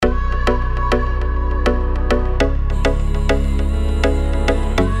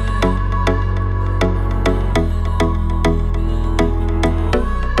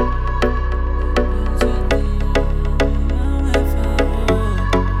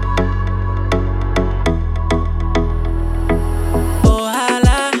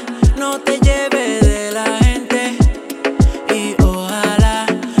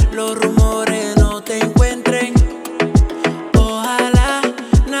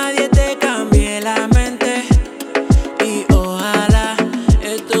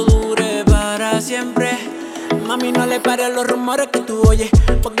para los rumores que tú oyes,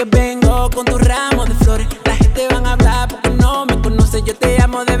 porque vengo con tu ramo de flores. La gente van a hablar porque no me conoce. Yo te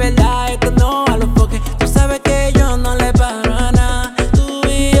amo de verdad, esto no a los foques. Tú sabes que yo no le paro a nada. Tú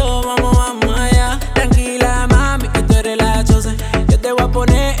y yo vamos allá. Tranquila, mami, que tú eres la chosen. Yo te voy a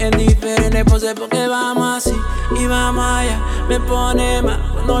poner en diferentes poses, porque vamos así y vamos allá. Me pone mal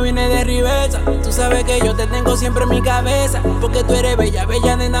cuando viene de reversa. Tú sabes que yo te tengo siempre en mi cabeza, porque tú eres bella,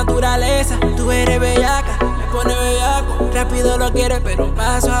 bella de naturaleza. Tú eres bellaca, me pone bellaco. Rápido lo quieres, pero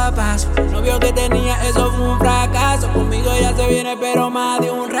paso a paso. Novio que tenía, eso fue un fracaso. Conmigo ya se viene, pero más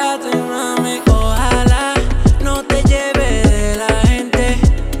de un rato. Y mami, ojalá no te lleve de la gente,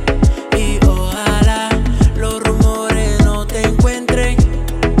 y ojalá los rumores no te encuentren.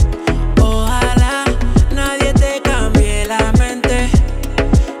 Ojalá nadie te cambie la mente,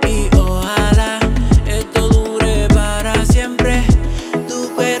 y ojalá esto dure para siempre.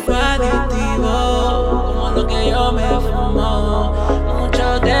 Tu cuerpo adictivo, como lo que yo me fumo.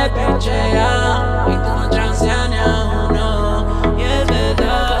 Muchos te pinchean y tú no transeas ni a uno. Y es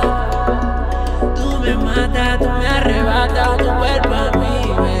verdad, tú me matas, tú me arrebatas. Tu cuerpo a mí,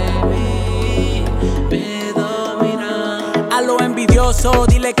 baby, me domina. A los envidiosos,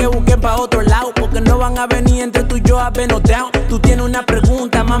 dile que busquen pa' otro lado, porque no van a venir entre tú y yo a vernos down. Tú tienes una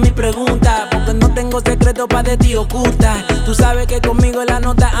pregunta, mami, pregunta, porque no tengo secreto pa' de ti oculta. Tú sabes que conmigo la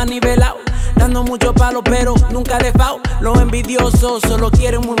nota ha nivelado, dando mucho palo pero nunca de fao. Los envidiosos solo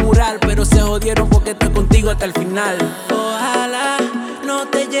quieren murmurar, pero se jodieron porque estoy contigo hasta el final. Ojalá no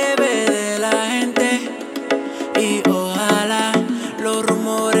te lleve de la gente,